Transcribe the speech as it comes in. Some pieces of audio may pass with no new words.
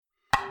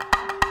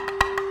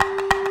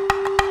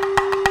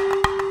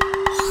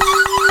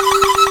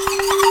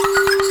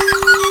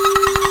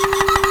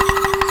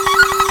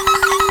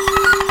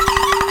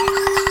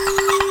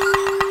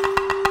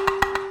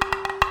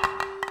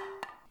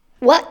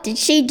did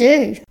she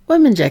do?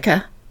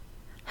 Womenjeka.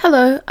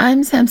 Hello,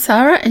 I'm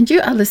Samsara and you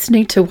are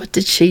listening to What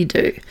Did She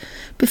Do?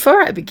 Before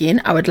I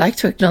begin, I would like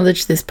to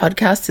acknowledge this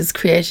podcast is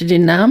created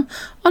in Naarm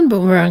on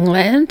Boomerang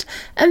land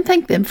and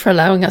thank them for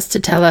allowing us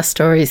to tell our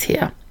stories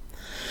here.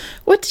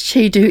 What Did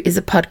She Do is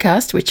a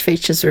podcast which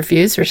features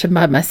reviews written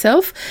by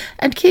myself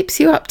and keeps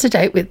you up to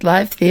date with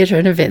live theatre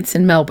and events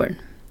in Melbourne.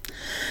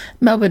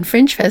 Melbourne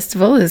Fringe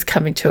Festival is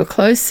coming to a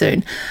close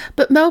soon,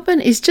 but Melbourne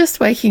is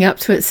just waking up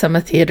to its summer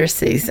theatre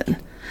season.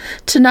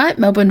 Tonight,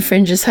 Melbourne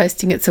Fringe is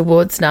hosting its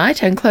awards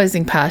night and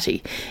closing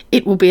party.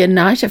 It will be a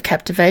night of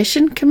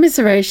captivation,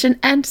 commiseration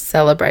and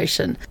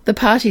celebration. The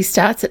party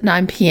starts at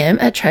 9 p.m.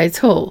 at Trades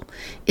Hall.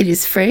 It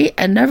is free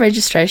and no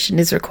registration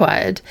is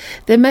required.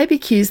 There may be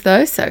queues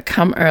though, so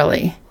come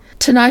early.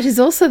 Tonight is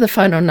also the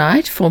final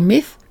night for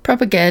Myth,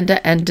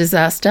 Propaganda and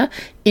Disaster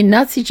in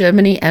Nazi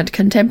Germany and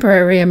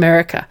Contemporary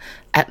America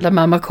at La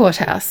Mama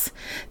Courthouse.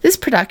 This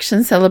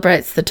production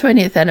celebrates the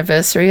 20th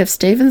anniversary of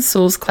Stephen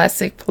Sewell's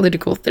classic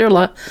political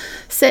thriller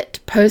set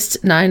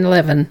post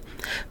 9/11.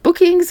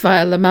 Bookings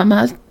via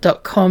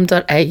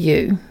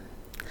lamama.com.au.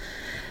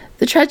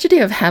 The Tragedy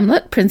of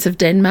Hamlet, Prince of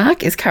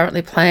Denmark, is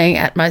currently playing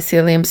at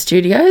Mycelium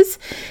Studios.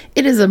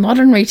 It is a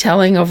modern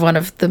retelling of one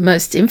of the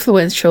most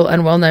influential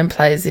and well-known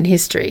plays in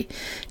history.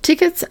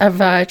 Tickets are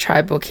via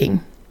TryBooking.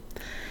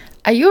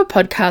 Are you a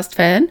podcast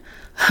fan?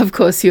 Of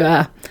course you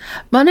are.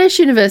 Monash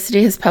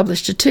University has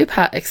published a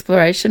 2-part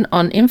exploration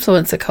on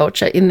influencer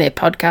culture in their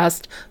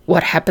podcast,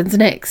 What Happens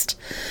Next?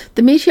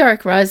 The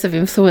meteoric rise of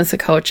influencer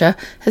culture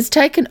has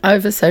taken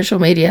over social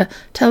media,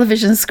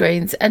 television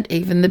screens, and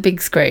even the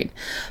big screen.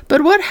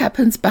 But what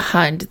happens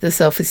behind the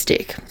selfie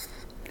stick?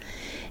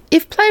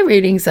 If play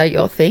readings are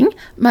your thing,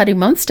 Marty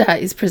Monstar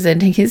is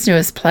presenting his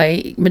newest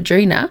play,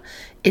 Madrina,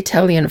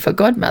 Italian for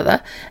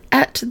Godmother,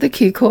 at the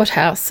Kew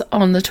Courthouse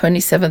on the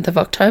 27th of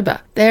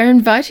October. They are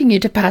inviting you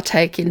to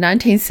partake in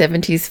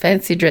 1970s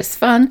fancy dress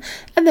fun,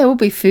 and there will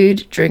be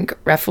food, drink,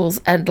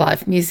 raffles and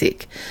live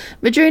music.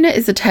 Madrina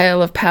is a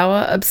tale of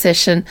power,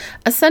 obsession,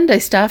 a Sunday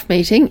staff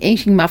meeting,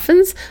 eating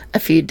muffins, a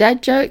few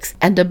dad jokes,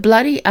 and a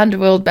bloody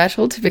underworld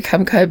battle to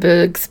become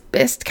Coburg's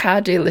best car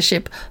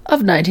dealership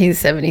of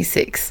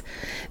 1976.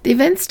 The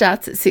event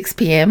starts at 6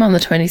 p.m. on the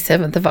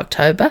 27th of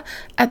October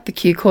at the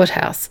Kew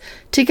Courthouse.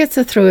 Tickets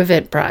are through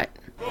Eventbrite.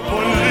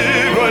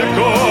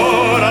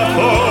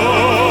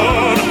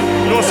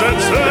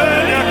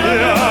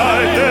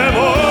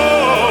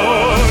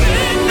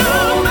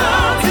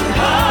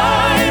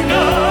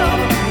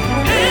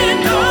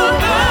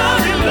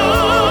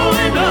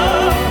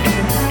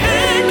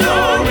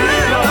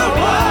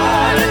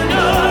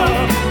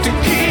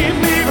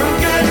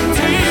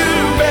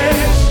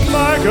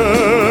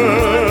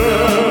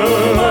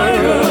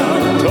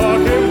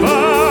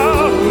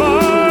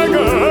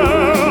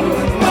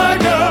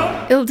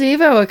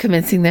 Are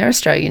commencing their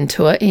Australian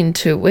tour in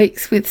 2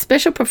 weeks with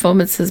special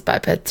performances by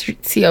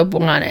Patrizio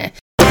Buone.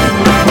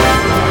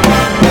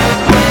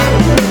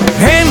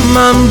 Hey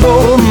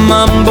mambo,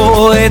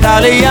 mambo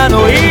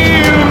italiano,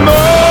 il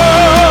mondo.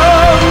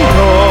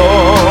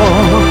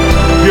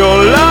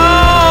 Your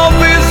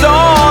love is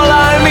all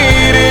I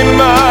need in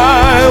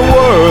my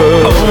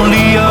world.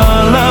 Only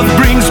your love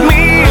brings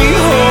me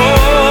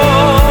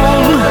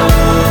home.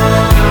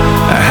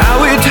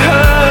 How it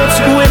hurts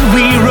when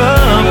we're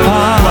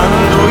apart.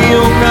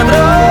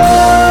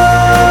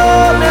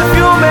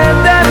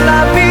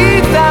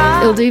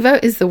 Il Divo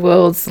is the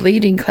world's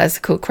leading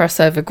classical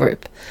crossover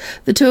group.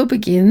 The tour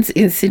begins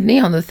in Sydney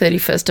on the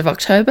 31st of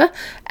October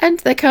and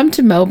they come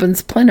to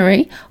Melbourne's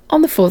Plenary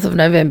on the 4th of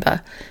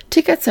November.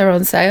 Tickets are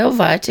on sale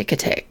via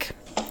Ticketek.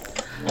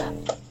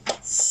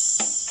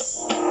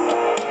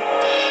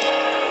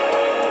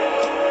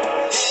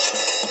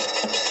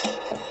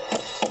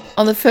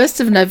 On the 1st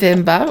of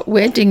November,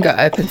 Where Dingo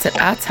opens at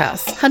Arts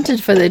House.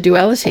 Hunted for their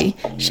duality,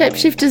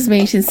 shapeshifters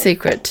meet in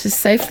secret to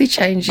safely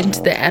change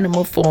into their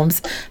animal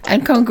forms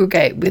and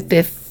congregate with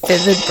their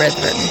feathered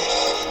brethren.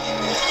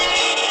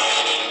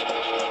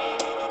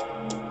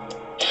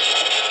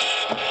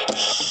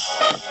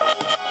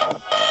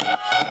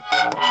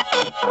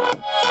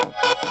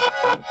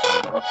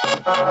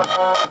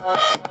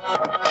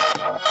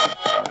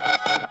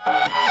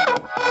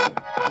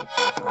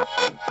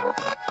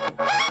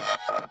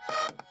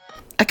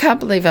 I can't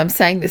believe I'm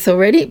saying this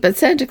already, but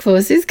Santa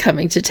Claus is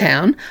coming to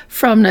town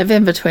from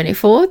November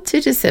 24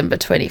 to December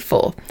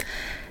 24.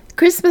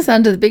 Christmas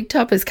Under the Big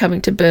Top is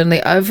coming to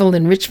Burnley Oval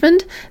in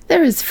Richmond.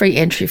 There is free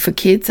entry for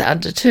kids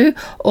under 2,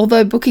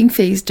 although booking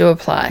fees do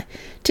apply.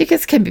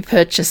 Tickets can be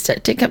purchased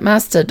at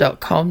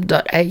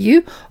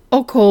ticketmaster.com.au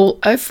or call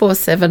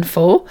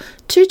 0474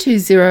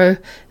 220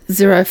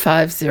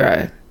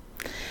 050.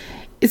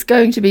 It's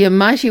going to be a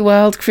mighty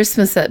wild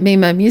Christmas at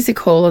Mimo Music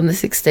Hall on the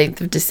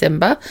 16th of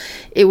December.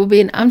 It will be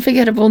an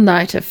unforgettable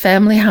night of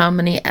family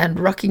harmony and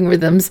rocking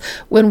rhythms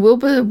when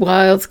Wilbur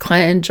Wilde's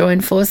clan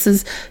join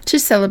forces to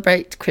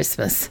celebrate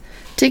Christmas.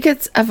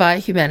 Tickets are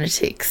via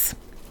Humanitix.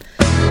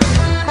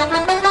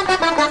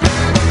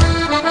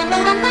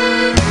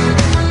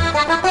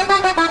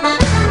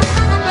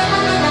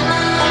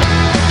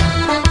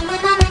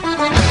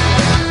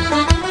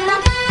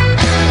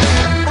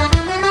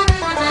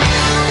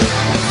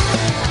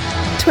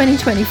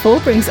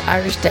 2024 brings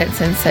Irish dance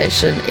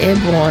sensation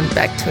Airborne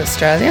back to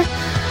Australia.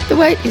 The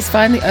wait is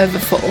finally over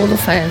for all the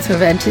fans who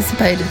have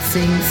anticipated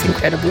seeing this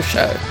incredible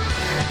show.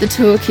 The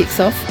tour kicks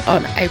off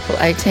on April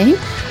 18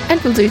 and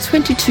will do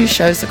 22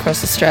 shows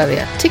across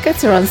Australia.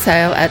 Tickets are on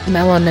sale at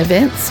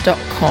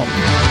melonevents.com.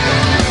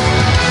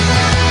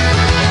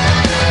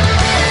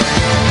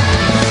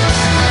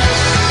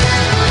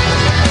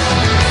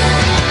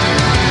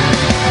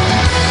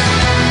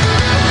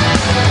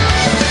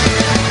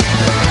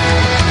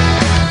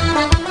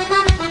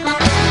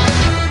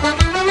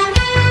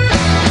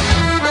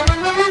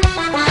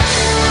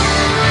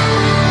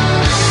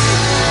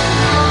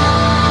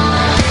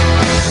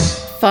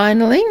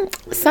 Finally,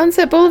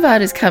 Sunset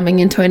Boulevard is coming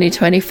in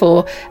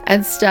 2024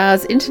 and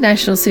stars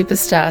international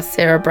superstar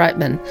Sarah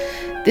Brightman.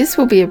 This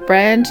will be a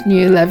brand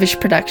new lavish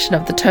production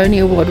of the Tony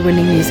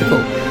Award-winning musical.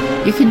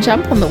 You can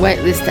jump on the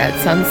waitlist at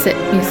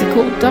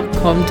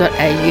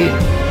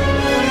sunsetmusical.com.au.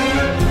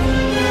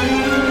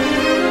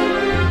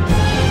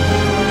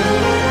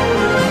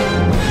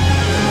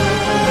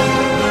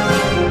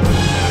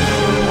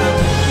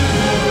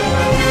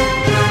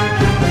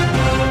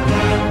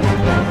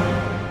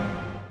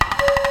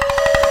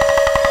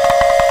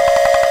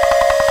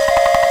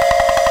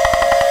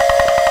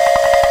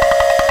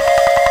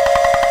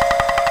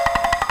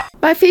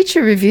 My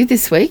feature review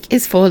this week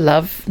is For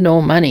Love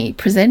Nor Money,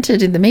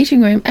 presented in the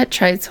meeting room at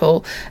Trades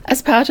Hall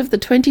as part of the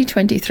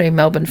 2023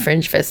 Melbourne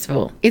Fringe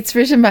Festival. It's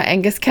written by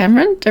Angus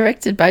Cameron,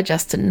 directed by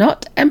Justin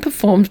Knott, and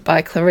performed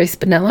by Clarice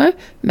Bonello,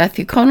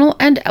 Matthew Connell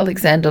and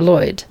Alexander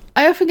Lloyd.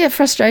 I often get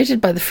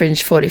frustrated by the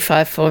Fringe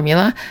 45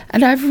 formula,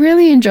 and I've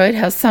really enjoyed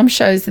how some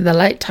shows in the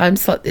late time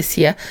slot this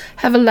year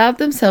have allowed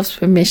themselves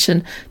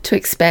permission to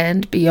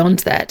expand beyond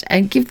that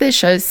and give their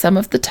shows some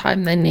of the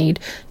time they need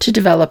to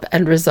develop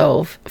and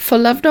resolve. For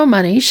Love Nor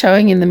Money,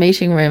 showing in the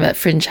meeting room at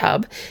Fringe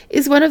Hub,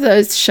 is one of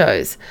those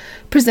shows.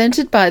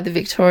 Presented by the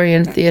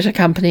Victorian Theatre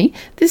Company,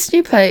 this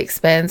new play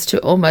expands to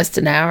almost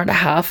an hour and a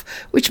half,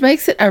 which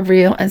makes it a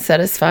real and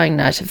satisfying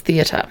night of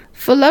theatre.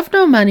 For Love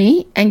Nor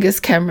Money,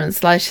 Angus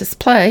Cameron's latest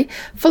play,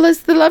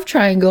 follows the love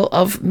triangle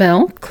of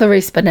Mel,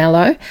 Clarice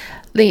Bonello,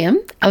 Liam,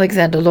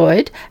 Alexander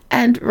Lloyd,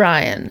 and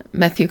Ryan,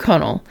 Matthew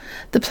Connell.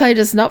 The play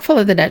does not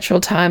follow the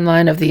natural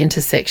timeline of the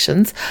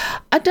intersections.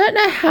 I don't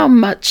know how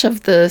much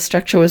of the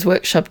structure was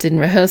workshopped in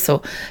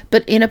rehearsal,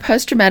 but in a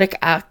post-dramatic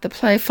arc, the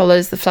play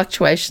follows the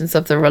fluctuations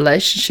of the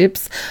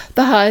relationships,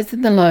 the highs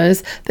and the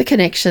lows, the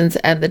connections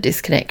and the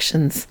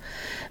disconnections.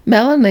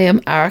 Mel and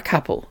Liam are a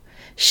couple.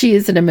 She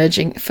is an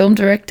emerging film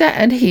director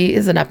and he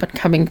is an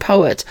up-and-coming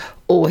poet,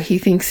 or he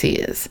thinks he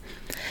is.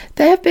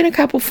 They have been a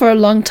couple for a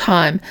long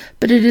time,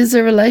 but it is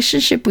a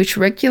relationship which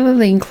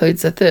regularly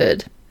includes a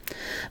third.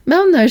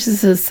 Mel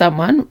notices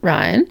someone,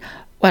 Ryan,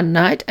 one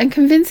night and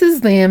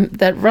convinces Liam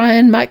that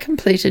Ryan might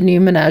complete a new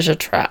menage a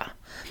trois.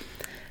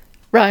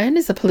 Ryan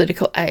is a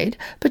political aide,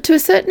 but to a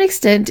certain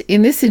extent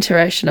in this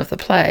iteration of the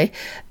play,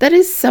 that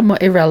is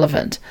somewhat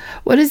irrelevant.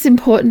 What is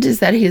important is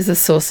that he is a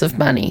source of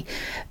money.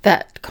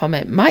 That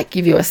comment might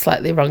give you a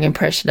slightly wrong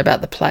impression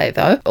about the play,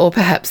 though, or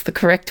perhaps the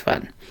correct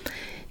one.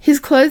 His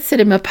clothes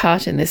set him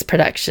apart in this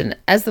production.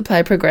 As the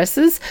play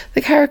progresses,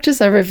 the characters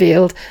are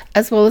revealed,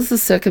 as well as the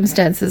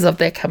circumstances of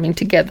their coming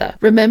together.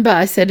 Remember,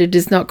 I said it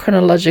is not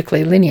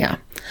chronologically linear.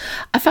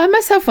 I find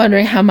myself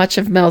wondering how much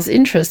of Mel's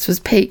interest was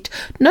piqued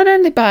not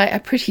only by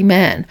a pretty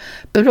man,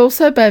 but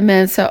also by a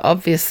man so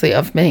obviously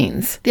of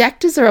means. The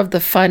actors are of the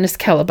finest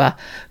calibre.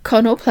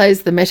 Connell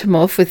plays the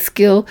metamorph with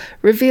skill,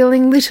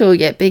 revealing little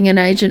yet being an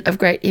agent of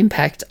great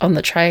impact on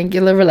the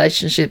triangular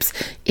relationships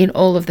in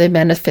all of their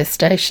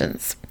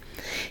manifestations.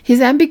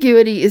 His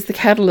ambiguity is the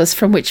catalyst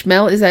from which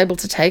Mel is able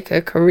to take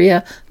her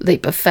career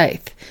leap of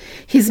faith.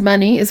 His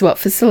money is what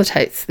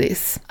facilitates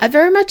this. I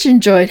very much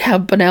enjoyed how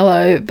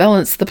Bonello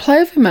balanced the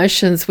play of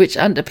emotions which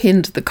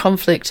underpinned the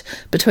conflict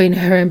between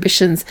her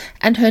ambitions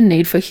and her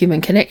need for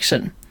human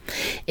connection.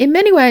 In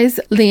many ways,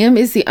 Liam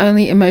is the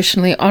only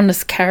emotionally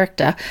honest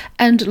character,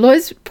 and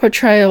Lloyd's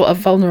portrayal of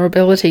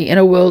vulnerability in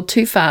a world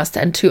too fast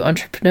and too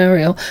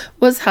entrepreneurial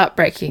was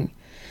heartbreaking.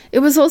 It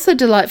was also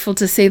delightful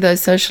to see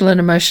those social and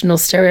emotional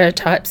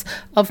stereotypes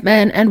of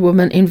man and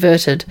woman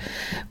inverted.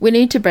 We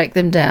need to break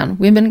them down.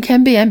 Women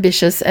can be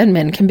ambitious and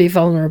men can be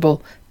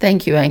vulnerable.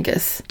 Thank you,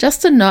 Angus.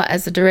 Justin Knott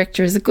as a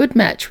director is a good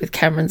match with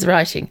Cameron's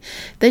writing.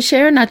 They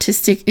share an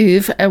artistic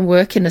oeuvre and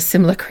work in a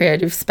similar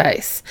creative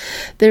space.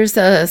 There is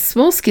a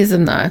small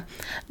schism though.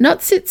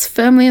 Knott sits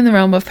firmly in the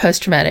realm of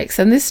post-dramatics,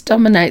 and this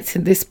dominates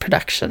in this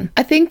production.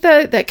 I think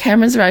though that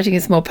Cameron's writing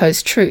is more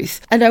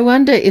post-truth, and I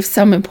wonder if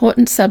some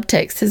important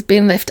subtext has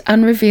been left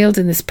unrevealed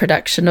in this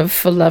production of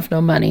For Love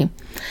Nor Money.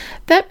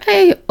 That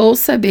may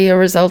also be a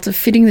result of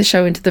fitting the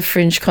show into the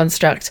Fringe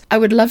construct. I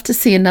would love to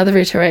see another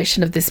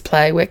iteration of this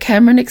play where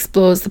Cameron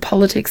explores the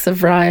politics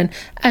of Ryan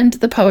and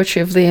the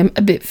poetry of Liam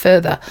a bit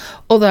further,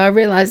 although I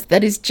realise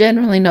that is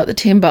generally not the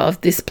timbre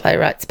of this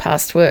playwright's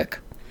past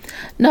work.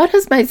 Nod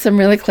has made some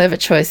really clever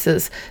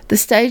choices. The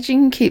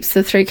staging keeps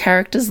the three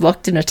characters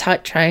locked in a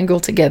tight triangle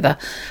together,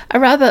 a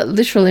rather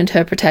literal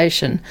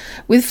interpretation,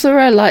 with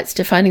fluoro lights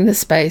defining the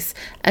space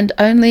and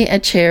only a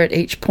chair at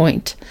each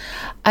point.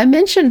 I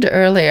mentioned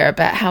earlier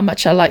about how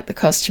much I like the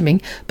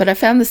costuming, but I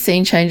found the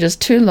scene changes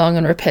too long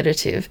and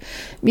repetitive.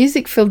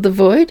 Music filled the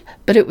void,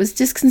 but it was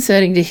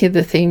disconcerting to hear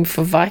the theme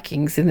for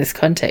Vikings in this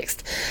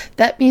context.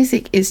 That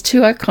music is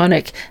too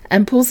iconic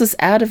and pulls us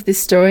out of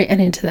this story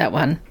and into that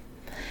one.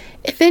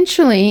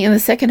 Eventually, in the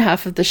second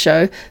half of the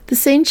show, the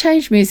scene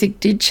change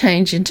music did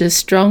change into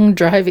strong,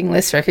 driving,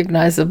 less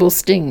recognisable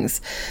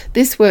stings.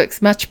 This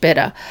works much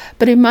better,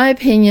 but in my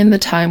opinion, the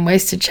time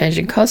wasted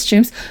changing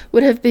costumes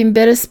would have been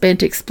better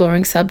spent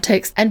exploring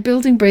subtext and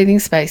building breathing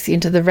space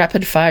into the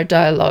rapid-fire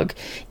dialogue,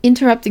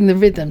 interrupting the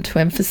rhythm to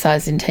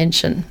emphasise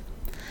intention.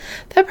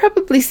 That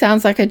probably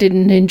sounds like I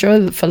didn't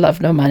enjoy For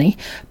Love Nor Money,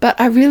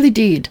 but I really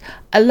did.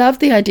 I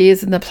loved the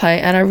ideas in the play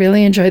and I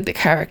really enjoyed the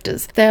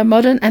characters. They are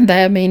modern and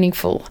they are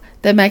meaningful.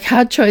 They make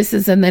hard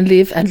choices and they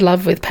live and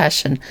love with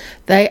passion.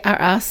 They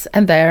are us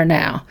and they are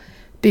now.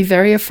 Be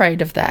very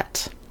afraid of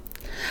that.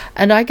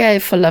 And I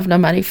gave For Love Nor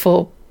Money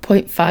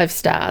 4.5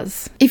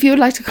 stars. If you would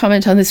like to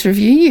comment on this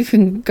review, you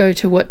can go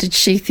to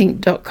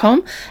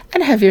whatdidshethink.com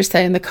and have your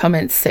say in the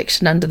comments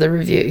section under the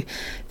review.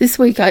 This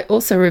week I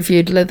also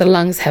reviewed Leather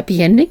Lungs'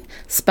 Happy Ending,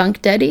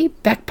 Spunk Daddy,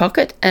 Back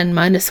Pocket and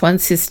Minus One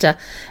Sister,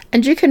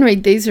 and you can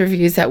read these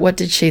reviews at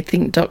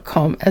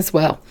whatdidshethink.com as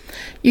well.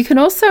 You can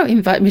also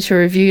invite me to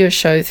review your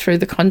show through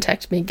the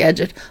Contact Me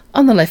gadget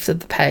on the left of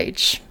the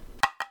page.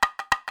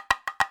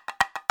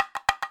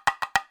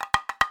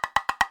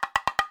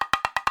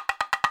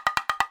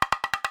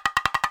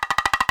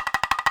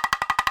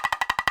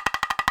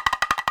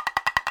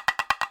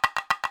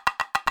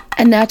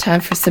 And now time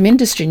for some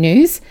industry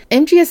news.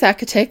 MGS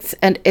Architects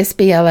and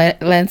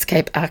SBL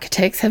Landscape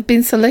Architects have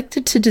been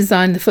selected to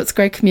design the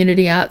Footstcray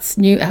Community Arts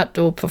new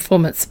outdoor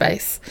performance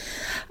space.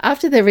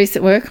 After their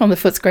recent work on the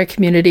Footstcray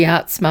Community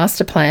Arts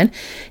Master Plan,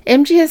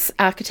 MGS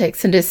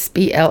Architects and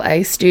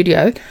SBLA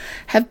Studio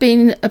have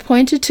been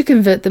appointed to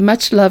convert the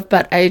much-loved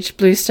but aged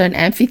Bluestone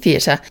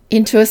Amphitheatre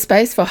into a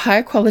space for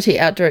high-quality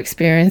outdoor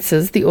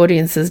experiences the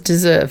audiences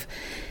deserve.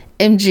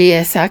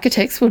 MGS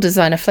Architects will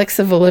design a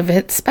flexible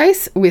event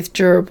space with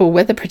durable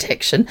weather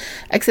protection,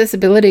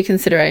 accessibility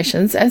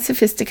considerations, and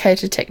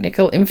sophisticated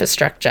technical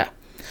infrastructure.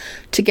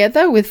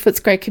 Together with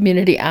Footstcray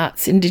Community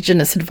Arts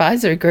Indigenous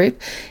Advisory Group,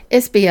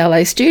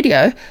 SBLA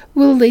Studio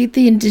will lead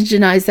the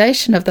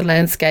indigenisation of the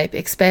landscape,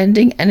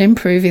 expanding and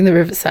improving the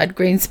riverside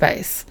green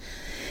space.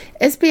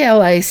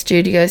 SBLA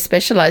Studio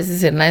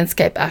specialises in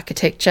landscape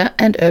architecture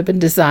and urban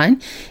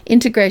design,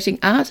 integrating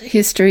art,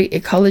 history,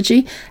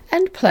 ecology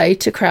and play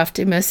to craft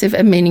immersive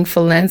and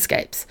meaningful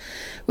landscapes.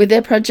 With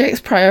their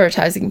projects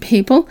prioritising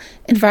people,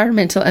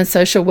 environmental and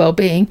social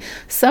well-being,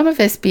 some of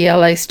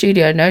SBLA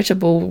Studio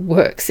notable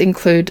works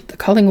include the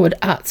Collingwood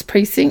Arts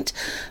Precinct,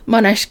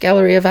 Monash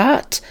Gallery of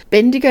Art,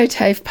 Bendigo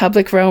TAFE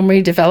Public Realm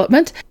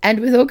Redevelopment, and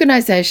with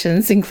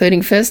organisations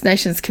including First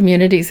Nations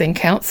communities and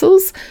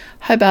councils,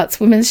 Hobart's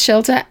Women's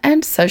Shelter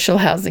and social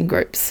housing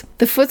groups.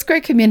 The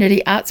Footstcray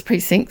Community Arts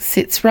Precinct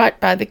sits right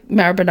by the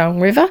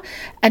Maribyrnong River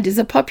and is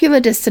a popular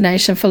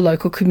destination for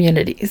local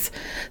communities.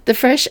 The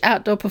fresh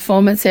outdoor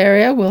performance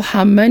area will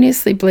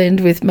harmoniously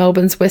blend with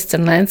Melbourne's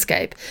western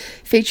landscape,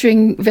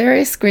 featuring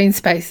various green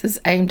spaces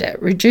aimed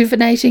at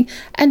rejuvenating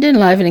and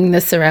enlivening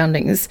the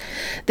surroundings.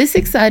 This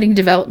exciting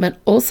development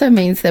also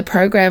means their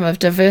program of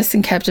diverse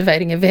and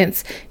captivating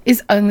events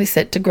is only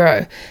set to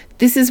grow.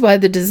 This is why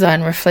the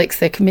design reflects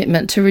their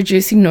commitment to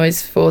reducing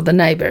noise for the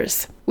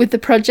neighbours. With the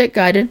project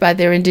guided by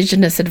their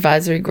Indigenous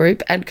Advisory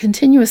Group and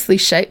continuously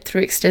shaped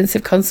through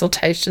extensive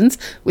consultations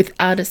with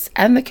artists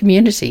and the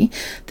community,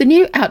 the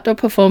new outdoor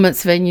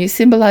performance venue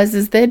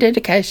symbolises their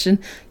dedication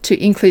to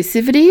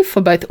inclusivity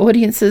for both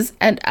audiences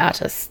and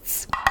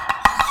artists.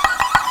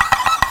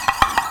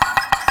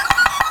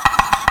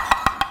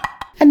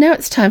 And now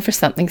it's time for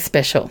something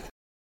special.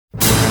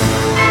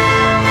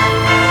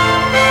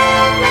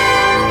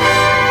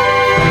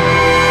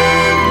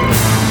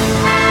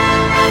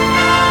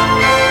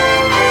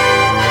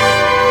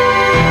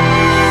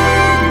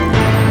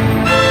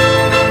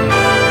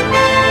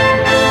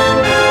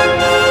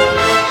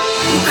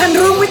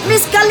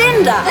 Miss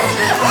Galinda!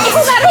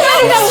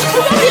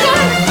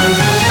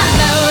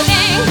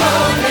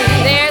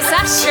 There's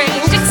such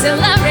strange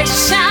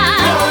exhilaration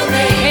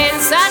in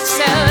such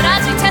soul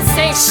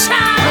agitation.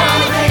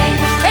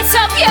 It's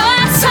so pure,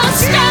 so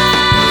strong.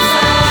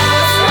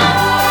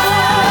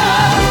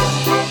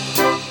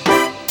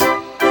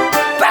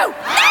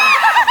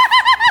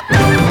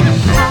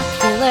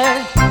 Popular,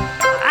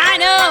 I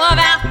know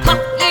about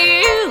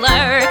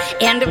popular,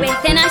 and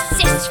with an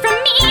assist from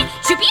me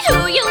to be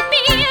who you'll be.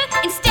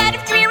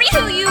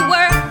 Who you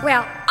were,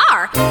 well,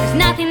 are. There's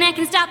nothing that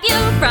can stop you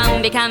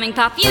from becoming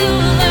popular.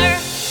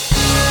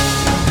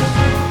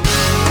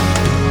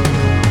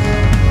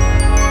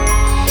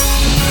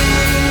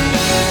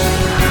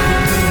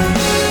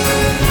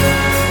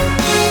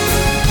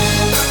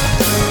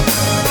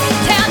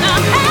 Tell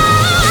them,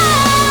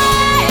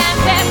 hey,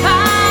 everybody.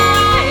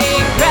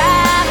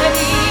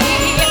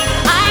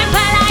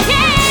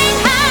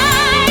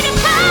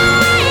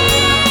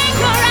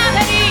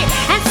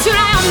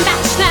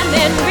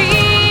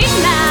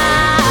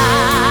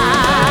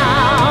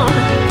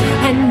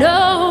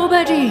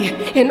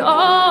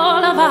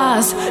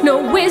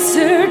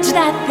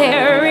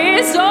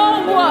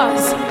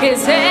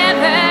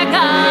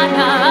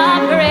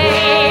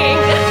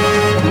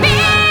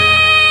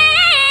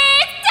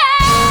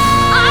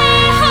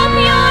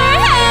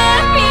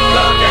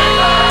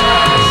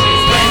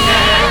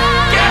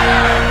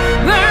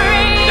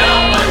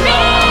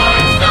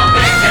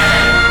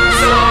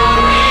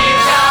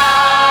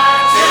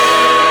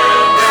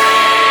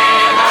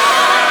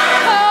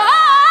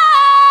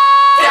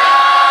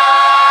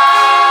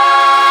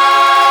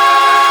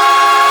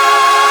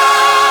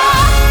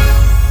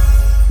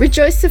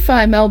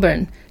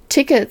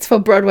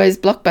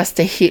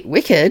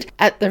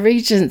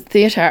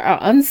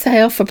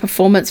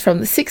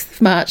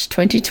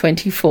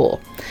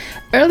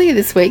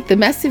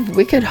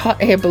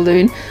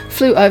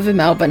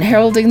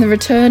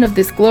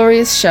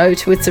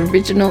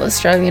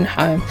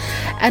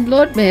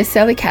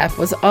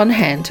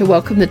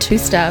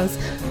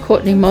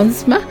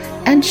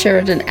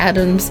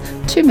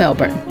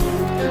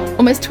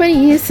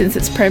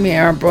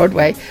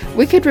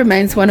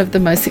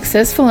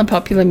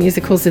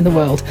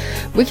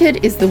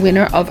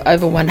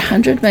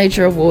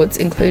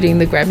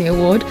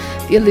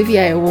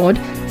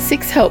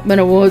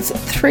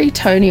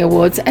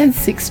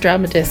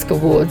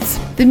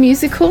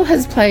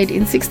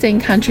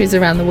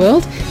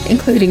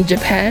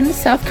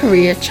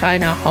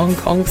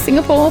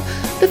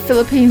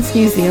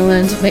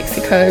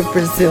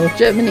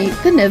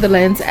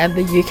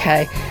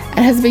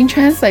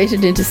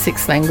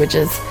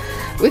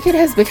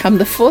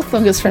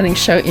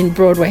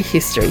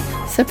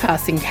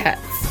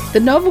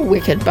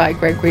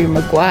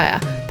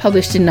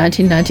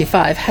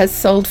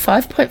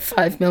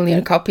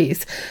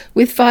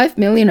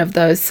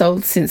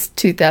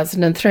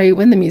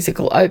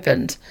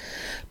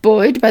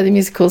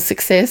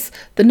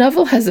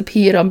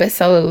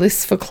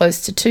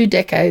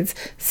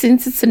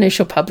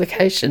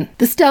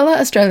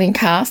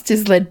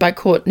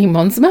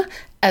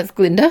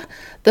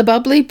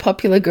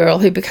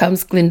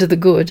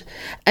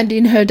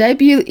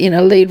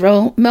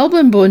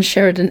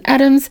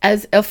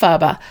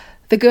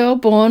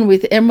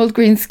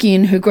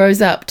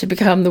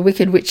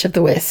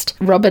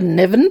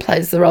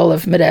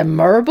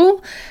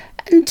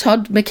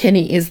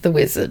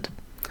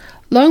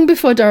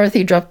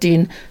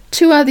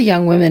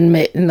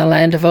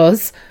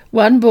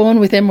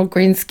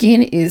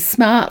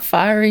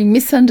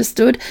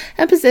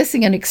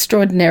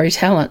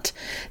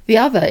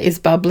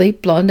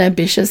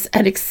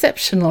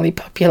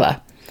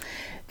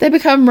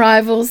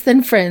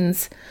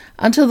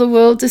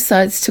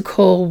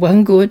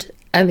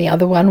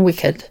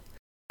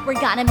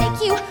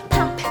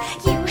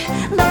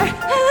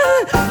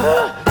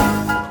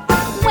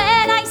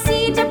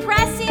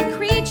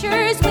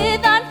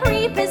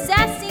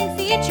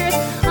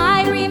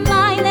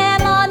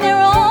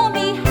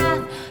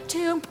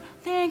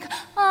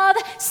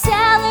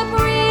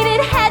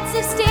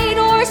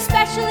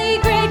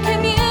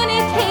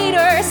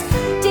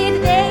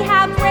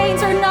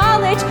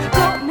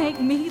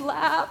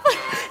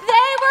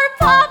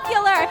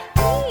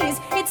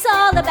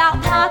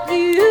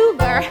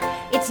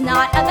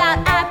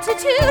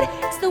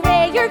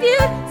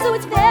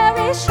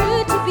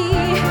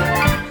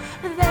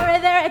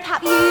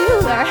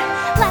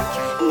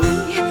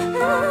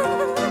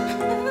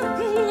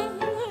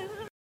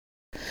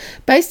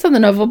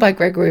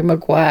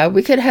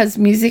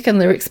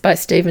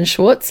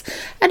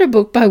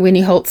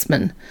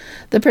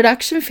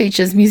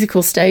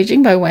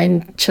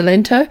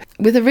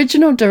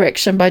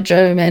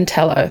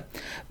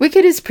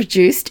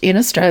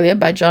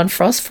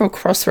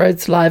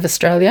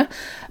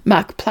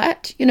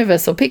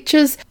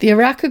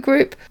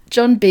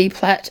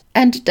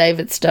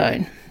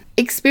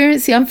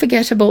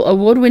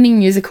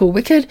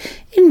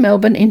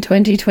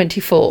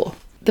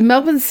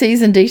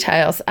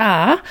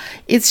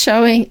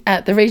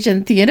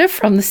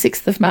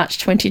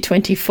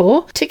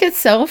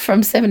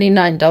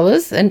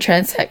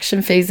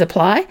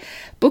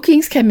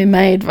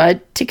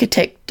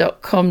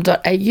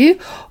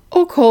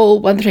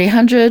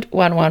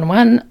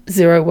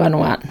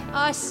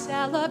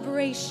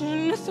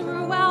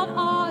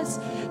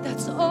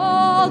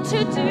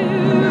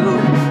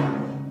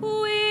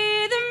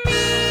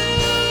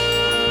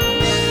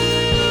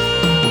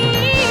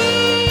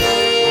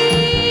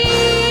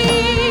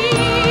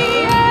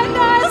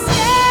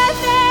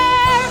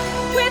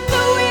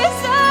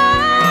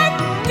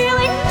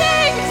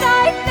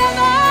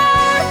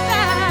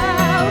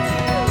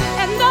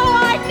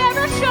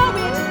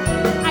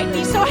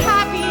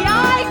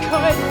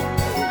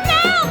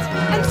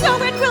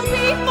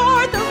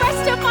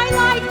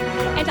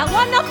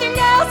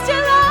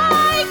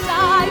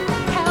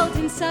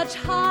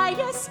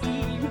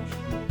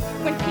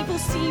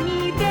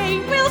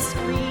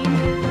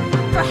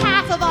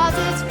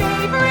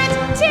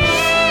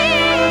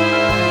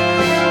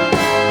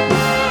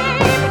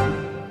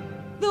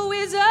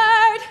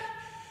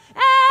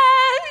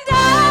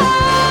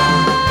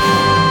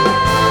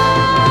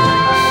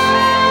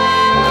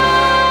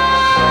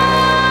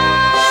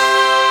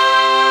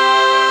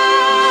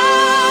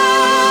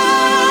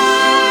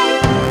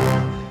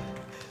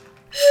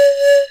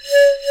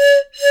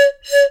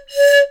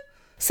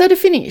 So to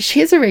finish,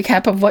 here's a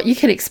recap of what you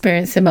can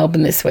experience in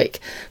Melbourne this week.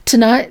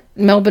 Tonight,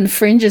 Melbourne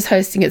Fringe is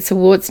hosting its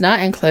awards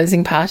night and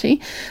closing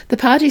party. The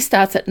party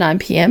starts at 9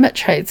 p.m. at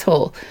Trades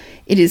Hall.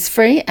 It is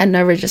free and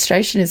no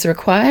registration is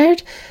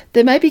required.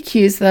 There may be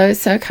queues though,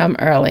 so come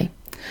early.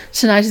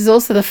 Tonight is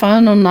also the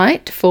final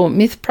night for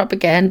Myth,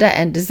 Propaganda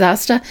and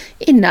Disaster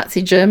in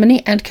Nazi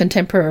Germany and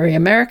Contemporary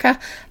America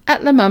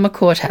at La Mama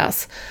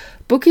Courthouse.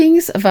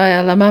 Bookings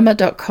via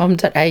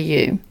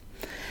lamama.com.au.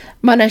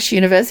 Monash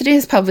University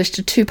has published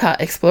a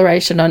 2-part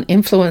exploration on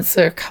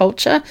influencer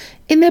culture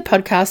in their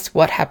podcast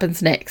What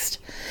Happens Next.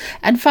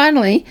 And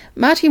finally,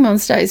 Marty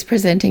Monster is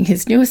presenting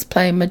his newest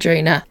play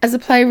Madrina as a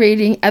play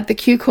reading at the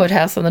Kew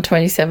Courthouse on the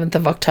 27th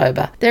of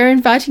October. They're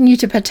inviting you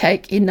to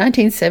partake in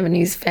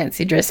 1970s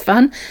fancy dress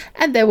fun,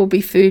 and there will be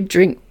food,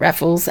 drink,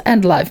 raffles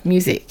and live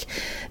music.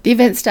 The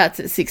event starts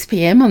at 6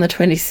 p.m. on the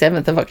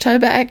 27th of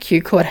October at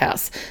Kew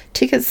Courthouse.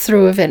 Tickets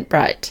through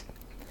Eventbrite.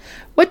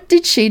 What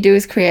Did She Do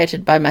is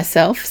created by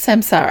myself,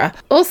 Samsara.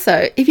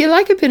 Also, if you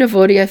like a bit of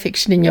audio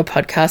fiction in your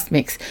podcast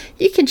mix,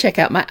 you can check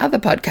out my other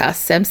podcast,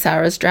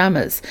 Samsara's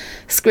Dramas.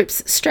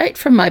 Scripts straight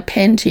from my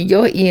pen to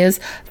your ears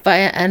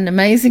via an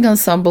amazing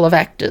ensemble of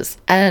actors.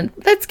 And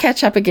let's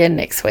catch up again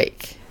next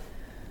week.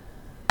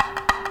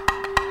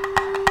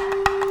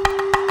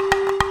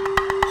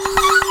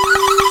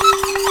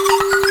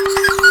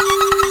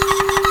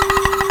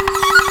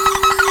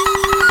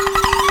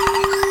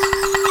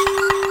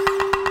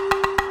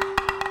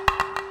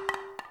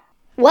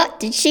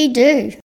 What did she do?